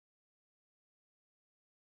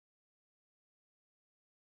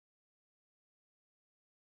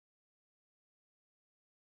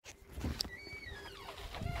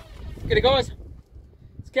G'day guys,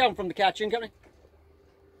 it's Calvin from the Cartune company.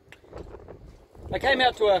 I came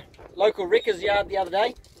out to a local wrecker's yard the other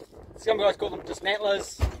day. Some guys call them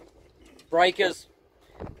dismantlers, breakers,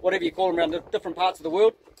 whatever you call them around the different parts of the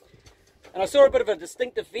world. And I saw a bit of a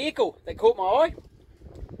distinctive vehicle that caught my eye.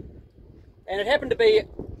 And it happened to be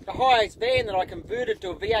a Hiace van that I converted to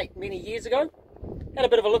a V8 many years ago. Had a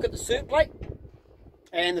bit of a look at the cert plate.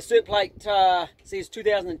 And the cert plate says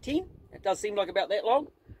 2010. It does seem like about that long.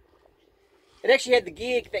 It actually had the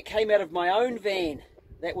gear that came out of my own van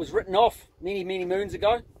that was written off many moons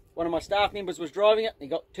ago. One of my staff members was driving it. He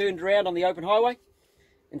got turned around on the open highway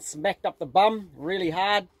and smacked up the bum really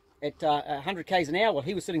hard at 100 k's an hour while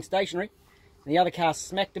he was sitting stationary. And the other car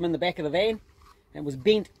smacked him in the back of the van and was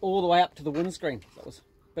bent all the way up to the windscreen. That was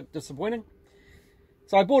a bit disappointing.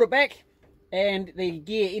 So I brought it back and the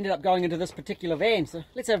gear ended up going into this particular van. So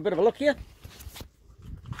let's have a bit of a look here.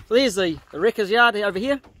 So there's the wrecker's yard over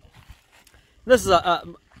here. This is a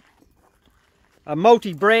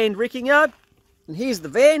multi-brand wrecking yard, and here's the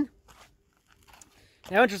van.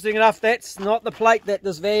 Now, interesting enough, that's not the plate that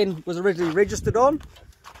this van was originally registered on.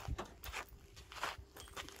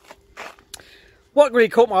 What really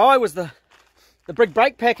caught my eye was the big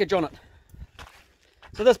brake package on it.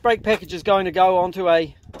 So this brake package is going to go onto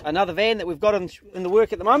another van that we've got in the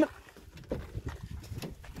work at the moment.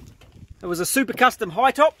 It was a super custom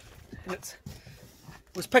high top, and it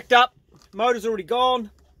was picked up. Motor's already gone.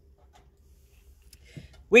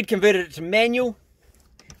 We'd converted it to manual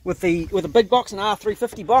with a big box, an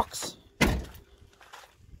R350 box.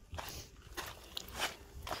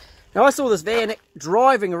 Now I saw this van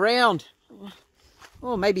driving around,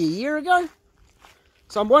 oh, maybe a year ago.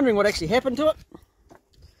 So I'm wondering what actually happened to it.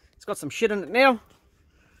 It's got some shit in it now.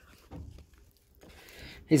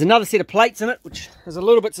 There's another set of plates in it, which is a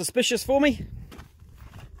little bit suspicious for me.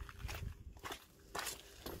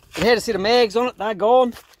 It had a set of mags on it, they're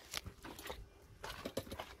gone.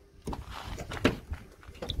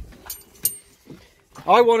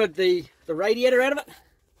 I wanted the radiator out of it.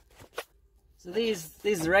 So there's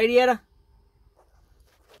the radiator.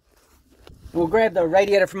 We'll grab the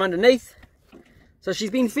radiator from underneath. So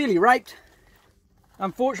she's been fairly raped,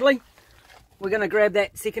 unfortunately. We're going to grab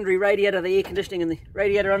that secondary radiator, the air conditioning and the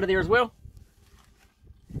radiator under there as well.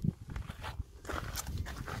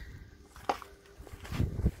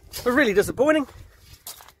 But really disappointing.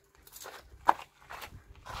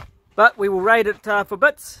 But we will raid it for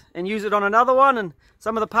bits and use it on another one, and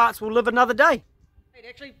some of the parts will live another day.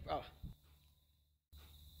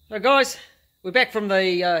 So guys, we're back from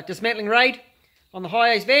the dismantling raid on the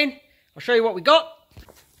Hiace van. I'll show you what we got.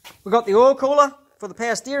 We got the oil cooler for the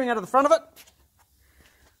power steering out of the front of it.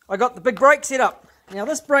 I got the big brake setup. Now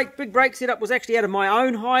this big brake setup was actually out of my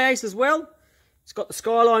own Hiace as well. It's got the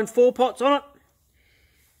Skyline 4 pots on it.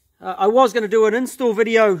 I was going to do an install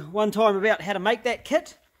video one time about how to make that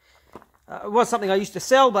kit. It was something I used to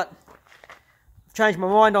sell, but I've changed my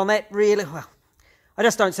mind on that really. Well, I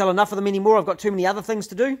just don't sell enough of them anymore. I've got too many other things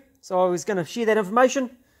to do. So I was going to share that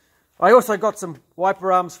information. I also got some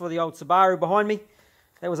wiper arms for the old Subaru behind me.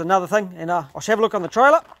 That was another thing. And I'll have a look on the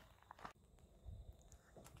trailer.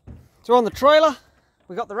 So on the trailer,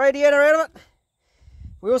 we got the radiator out of it.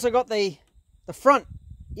 We also got the front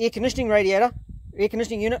air conditioning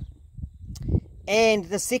unit, and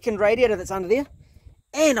the second radiator that's under there.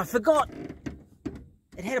 And I forgot,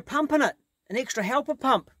 it had a pump in it, an extra helper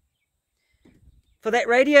pump for that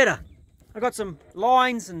radiator. I got some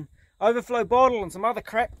lines and overflow bottle and some other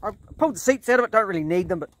crap. I pulled the seats out of it, don't really need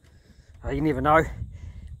them, but you never know.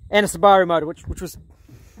 And a Subaru motor, which was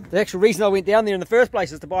the actual reason I went down there in the first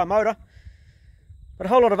place, is to buy a motor. But a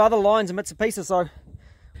whole lot of other lines and bits and pieces. So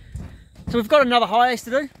we've got another Hiace to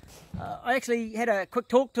do. I actually had a quick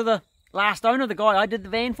talk to the last owner, the guy I did the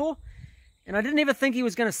van for, and I didn't ever think he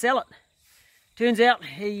was going to sell it. Turns out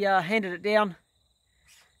he handed it down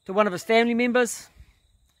to one of his family members,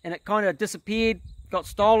 and it kind of disappeared, got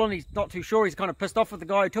stolen. He's not too sure. He's kind of pissed off with the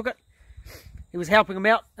guy who took it. He was helping him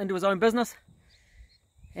out into his own business,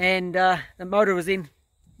 and the motor was in.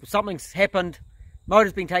 Something's happened.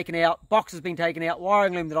 Motor's been taken out, box has been taken out,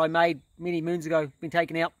 wiring loom that I made many moons ago been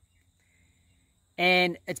taken out,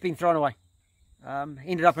 and it's been thrown away.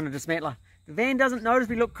 Ended up in a dismantler. The van doesn't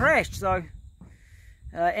noticeably look crashed, so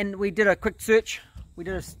and we did a quick search. We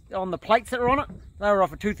did it on the plates that were on it. They were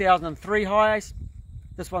off a 2003 Hiace.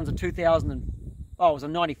 This one's a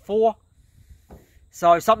 94.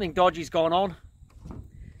 So something dodgy's gone on.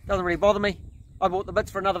 Doesn't really bother me. I bought the bits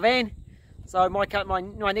for another van. So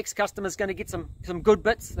my next customer is going to get some good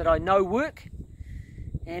bits that I know work,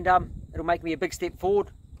 and it'll make me a big step forward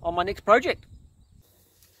on my next project.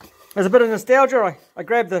 There's a bit of nostalgia. I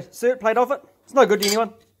grabbed the cert plate off it. It's no good to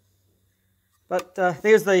anyone. But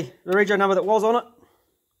there's the rego number that was on it.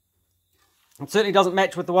 It certainly doesn't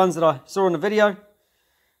match with the ones that I saw in the video.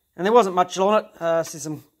 And there wasn't much on it. See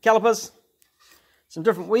some calipers, some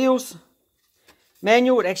different wheels.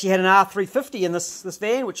 Manual. It actually had an R350 in this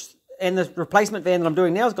van, and the replacement van that I'm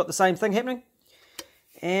doing now has got the same thing happening.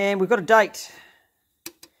 And we've got a date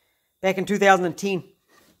back in 2010.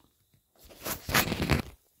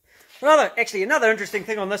 Another interesting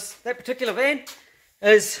thing on that particular van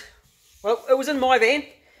is, well, it was in my van,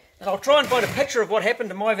 and I'll try and find a picture of what happened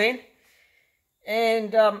to my van.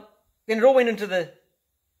 And then it all went into the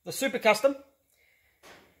Super Custom,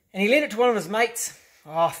 and he lent it to one of his mates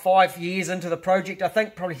 5 years into the project, I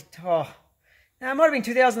think. Probably, it might have been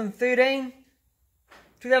 2013,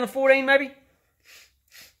 2014 maybe.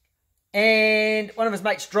 And one of his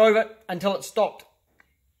mates drove it until it stopped.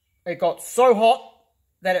 It got so hot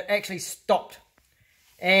that it actually stopped.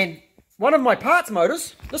 And one of my parts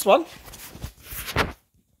motors, this one,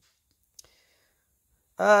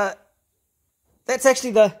 that's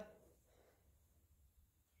actually the,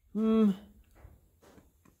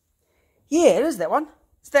 yeah, it is that one.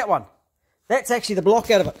 It's that one. That's actually the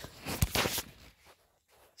block out of it.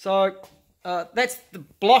 So, that's the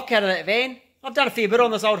block out of that van. I've done a fair bit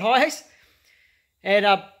on this old Hiace. And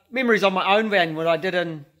memories of my own van, what I did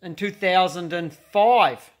in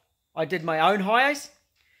 2005. I did my own Hiace.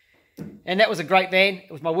 And that was a great van.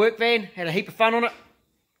 It was my work van. Had a heap of fun on it.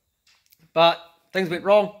 But things went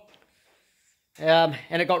wrong. And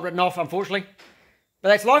it got written off, unfortunately. But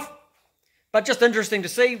that's life. But just interesting to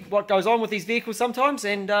see what goes on with these vehicles sometimes.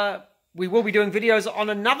 And we will be doing videos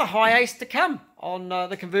on another Hiace to come on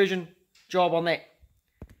the conversion job on that.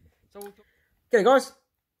 So okay, guys.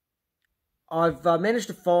 I've managed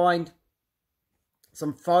to find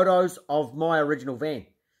some photos of my original van.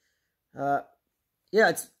 Yeah,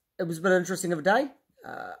 it was a bit interesting of a day.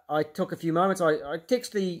 I took a few moments. I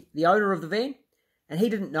texted the owner of the van, and he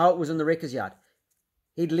didn't know it was in the wrecker's yard.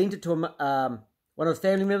 He'd lent it to one of his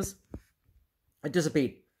family members. It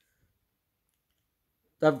disappeared.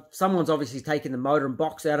 Someone's obviously taken the motor and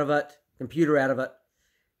box out of it, computer out of it,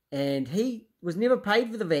 and he was never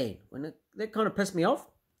paid for the van. That kind of pissed me off.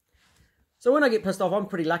 So when I get pissed off, I'm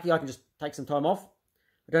pretty lucky I can just take some time off.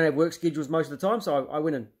 I don't have work schedules most of the time, so I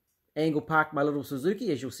went and angle parked my little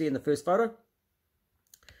Suzuki, as you'll see in the first photo.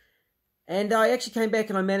 And I actually came back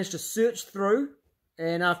and I managed to search through,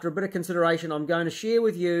 and after a bit of consideration, I'm going to share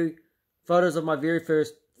with you photos of my very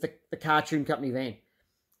first, the Cartune company van.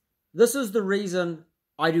 This is the reason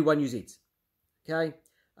I do 1UZs, okay?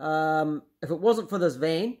 If it wasn't for this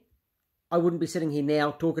van, I wouldn't be sitting here now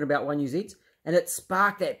talking about 1UZs. And it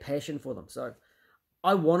sparked that passion for them. So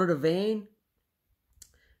I wanted a van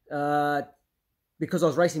because I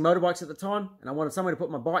was racing motorbikes at the time. And I wanted somewhere to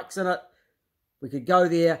put my bikes in it. We could go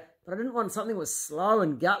there. But I didn't want something that was slow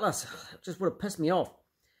and gutless. It just would have pissed me off.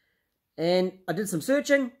 And I did some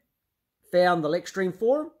searching. Found the Lexstream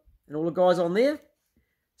forum. And all the guys on there.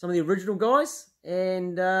 Some of the original guys.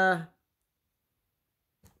 And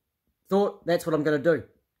thought that's what I'm going to do.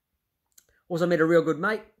 Also met a real good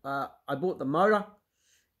mate. I bought the motor,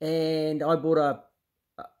 and I bought it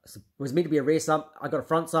was meant to be a rear sump. I got a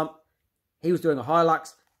front sump. He was doing a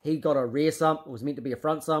Hilux. He got a rear sump. It was meant to be a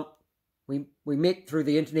front sump. We met through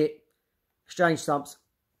the internet, exchanged sumps,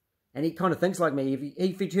 and he kind of thinks like me.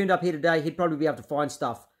 If he turned up here today, he'd probably be able to find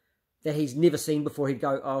stuff that he's never seen before. He'd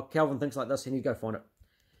go, oh, Calvin thinks like this, and he'd go find it.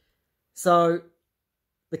 So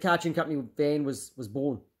the Cartune company van was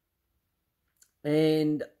born.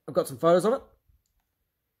 And I've got some photos of it.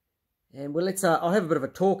 And well, I'll have a bit of a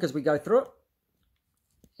talk as we go through it.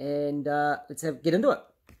 And let's get into it.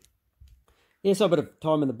 Yeah, so a bit of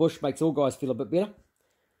time in the bush makes all guys feel a bit better.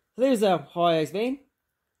 So there's our Hiace van.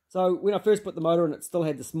 So when I first put the motor in, it still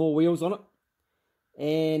had the small wheels on it.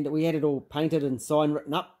 And we had it all painted and sign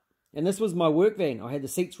written up. And this was my work van. I had the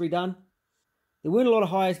seats redone. There weren't a lot of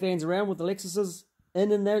Hiace vans around with the Lexuses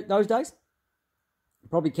in those days.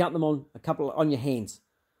 Probably count them on a couple on your hands.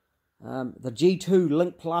 The G2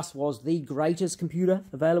 Link Plus was the greatest computer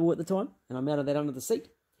available at the time, and I mounted that under the seat.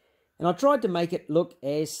 And I tried to make it look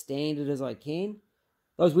as standard as I can.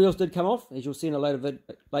 Those wheels did come off, as you'll see in a later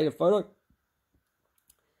photo.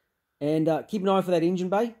 And keep an eye for that engine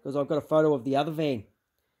bay, because I've got a photo of the other van,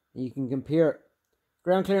 and you can compare it.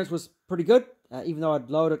 Ground clearance was pretty good, even though I'd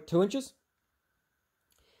lowered it 2 inches.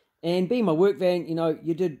 And being my work van, you know,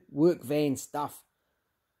 you did work van stuff.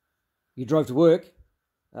 You drove to work,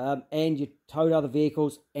 and you towed other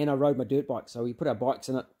vehicles, and I rode my dirt bike. So we put our bikes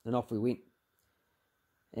in it, and off we went.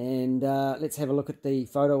 And let's have a look at the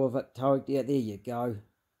photo of it towed. Yeah, there you go.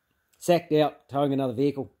 sacked out towing another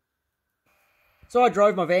vehicle. So I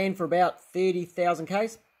drove my van for about 30,000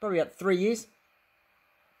 k's, probably about 3 years.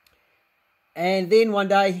 And then one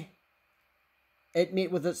day, it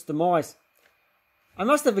met with its demise. I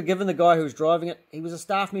must have forgiven the guy who was driving it. He was a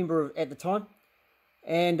staff member at the time.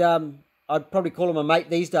 And I'd probably call him a mate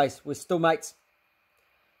these days. We're still mates.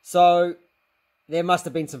 So there must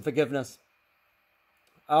have been some forgiveness.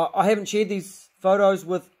 I haven't shared these photos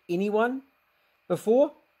with anyone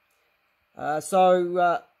before.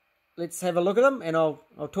 So let's have a look at them and I'll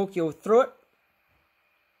talk you through it.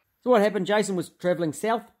 So what happened, Jason was travelling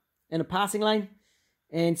south in a passing lane,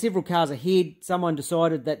 and several cars ahead, someone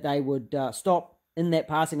decided that they would stop in that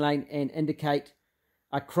passing lane and indicate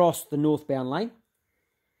across the northbound lane.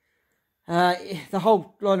 The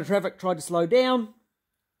whole line of traffic tried to slow down,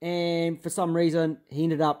 and for some reason he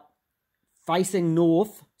ended up facing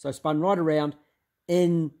north, so spun right around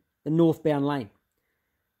in the northbound lane.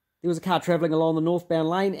 There was a car travelling along the northbound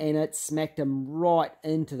lane and it smacked him right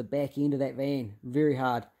into the back end of that van, very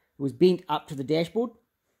hard. It was bent up to the dashboard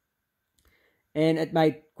and it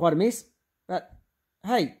made quite a mess. But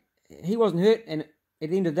hey, he wasn't hurt, and at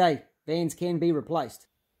the end of the day, vans can be replaced.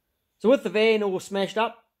 So with the van all smashed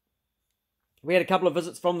up, we had a couple of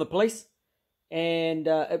visits from the police, and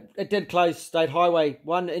it did close State Highway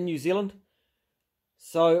 1 in New Zealand.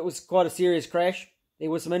 So it was quite a serious crash. There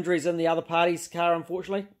were some injuries in the other party's car,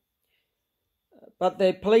 unfortunately. But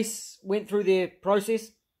the police went through their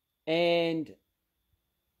process, and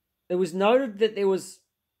it was noted that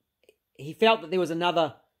he felt that there was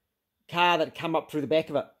another car that had come up through the back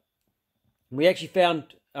of it. We actually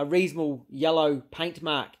found a reasonable yellow paint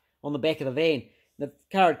mark on the back of the van. The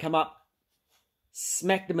car had come up,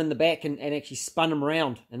 smacked him in the back and actually spun him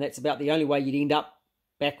around, and that's about the only way you'd end up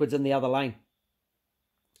backwards in the other lane.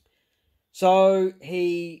 So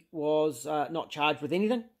he was not charged with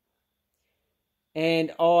anything,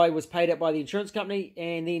 and I was paid out by the insurance company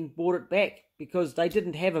and then bought it back because they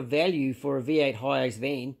didn't have a value for a V8 Hiace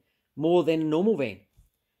van more than a normal van.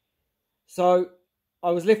 So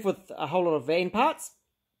I was left with a whole lot of van parts.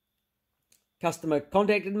 Customer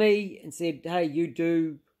contacted me and said, hey, you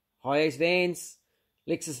do Hiace vans,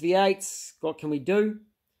 Lexus V8s, what can we do?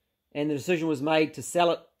 And the decision was made to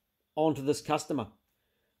sell it on to this customer.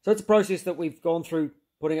 So it's a process that we've gone through,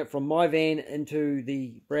 putting it from my van into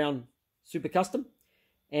the brown Super Custom.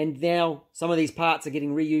 And now some of these parts are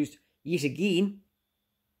getting reused yet again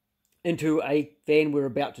into a van we're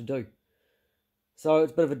about to do. So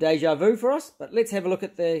it's a bit of a deja vu for us, but let's have a look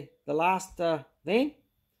at the last van.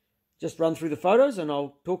 Just run through the photos and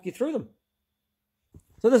I'll talk you through them.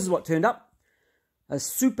 So this is what turned up. A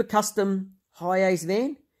Super Custom Hiace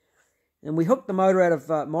van. And we hooked the motor out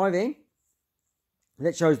of my van.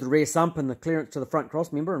 That shows the rear sump and the clearance to the front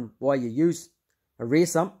cross member and why you use a rear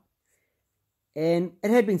sump. And it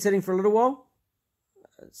had been sitting for a little while.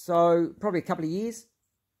 So probably a couple of years.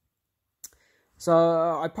 So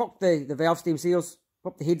I popped the valve stem seals,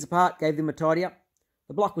 popped the heads apart, gave them a tidy up.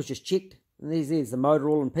 The block was just checked. And there's the motor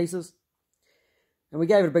all in pieces. And we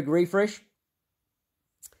gave it a big refresh.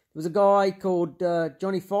 There was a guy called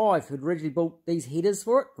Johnny Five who'd originally built these headers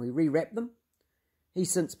for it. We rewrapped them. He's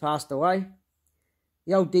since passed away.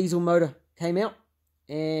 The old diesel motor came out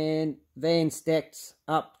and van stacked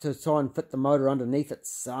up to try and fit the motor underneath it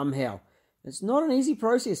somehow. It's not an easy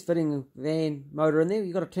process fitting a van motor in there.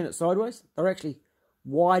 You've got to turn it sideways. They're actually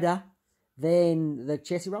wider than the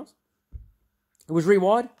chassis rails. It was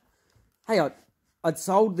rewired. Hey, I'd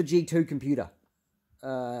sold the G2 computer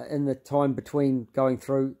in the time between going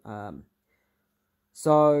through.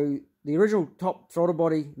 So the original top throttle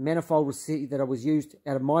body manifold was that I was used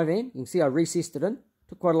out of my van. You can see I recessed it in.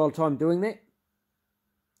 Took quite a lot of time doing that.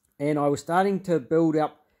 And I was starting to build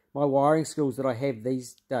up my wiring skills that I have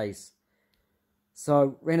these days.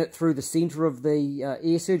 So ran it through the centre of the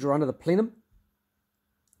air surge or under the plenum.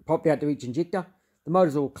 Popped out to each injector. The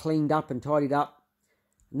motor's all cleaned up and tidied up.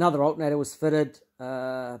 Another alternator was fitted.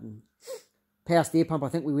 Power air pump, I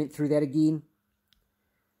think we went through that again.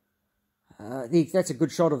 That's a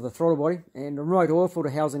good shot of the throttle body. And the remote oil filter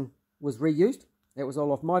housing was reused. That was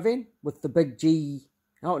all off my van with the big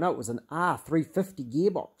oh no, it was an R350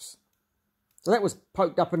 gearbox. So that was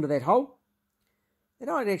poked up into that hole. That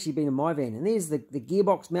had actually been in my van. And there's the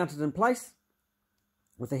gearbox mounted in place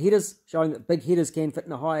with the headers, showing that big headers can fit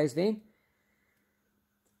in a Hiace van.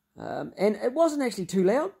 And it wasn't actually too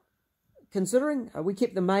loud, considering we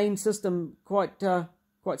kept the main system quite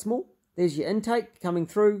small. There's your intake coming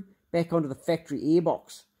through back onto the factory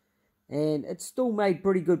airbox, and it still made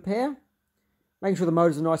pretty good power. Making sure the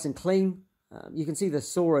motors are nice and clean. You can see the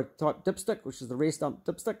Sora type dipstick, which is the rear stump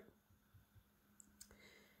dipstick.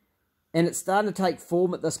 And it's starting to take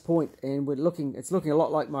form at this point, and it's looking a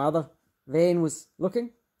lot like my other van was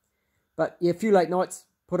looking. But yeah, a few late nights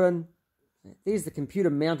put in. There's the computer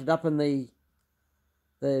mounted up in the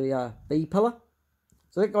B pillar.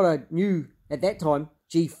 So that got a new, at that time,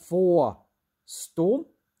 G4 Storm.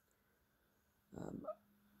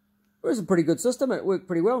 It was a pretty good system. It worked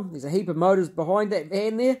pretty well. There's a heap of motors behind that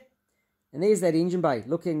van there. And there's that engine bay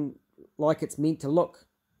looking like it's meant to look.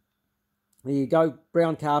 There you go,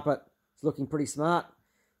 brown carpet. It's looking pretty smart.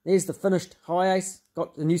 There's the finished Hiace.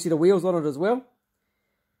 Got a new set of wheels on it as well.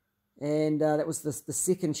 And that was the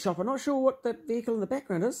second shop. I'm not sure what that vehicle in the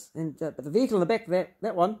background is. But the vehicle in the back,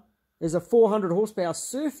 that one, is a 400 horsepower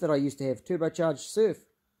Surf that I used to have, turbocharged Surf.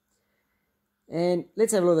 And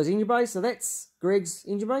let's have a look at those engine bays. So that's Greg's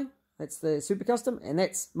engine bay. That's the Super Custom. And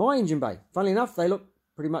that's my engine bay. Funnily enough, they look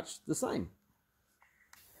pretty much the same.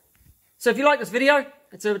 So if you like this video,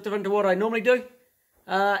 it's a bit different to what I normally do.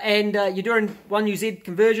 And you're doing 1UZ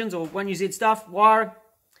conversions or 1UZ stuff, wiring.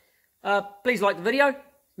 Please like the video.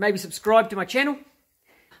 Maybe subscribe to my channel.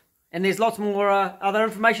 And there's lots more other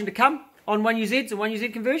information to come on 1UZs and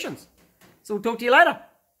 1UZ conversions. So we'll talk to you later.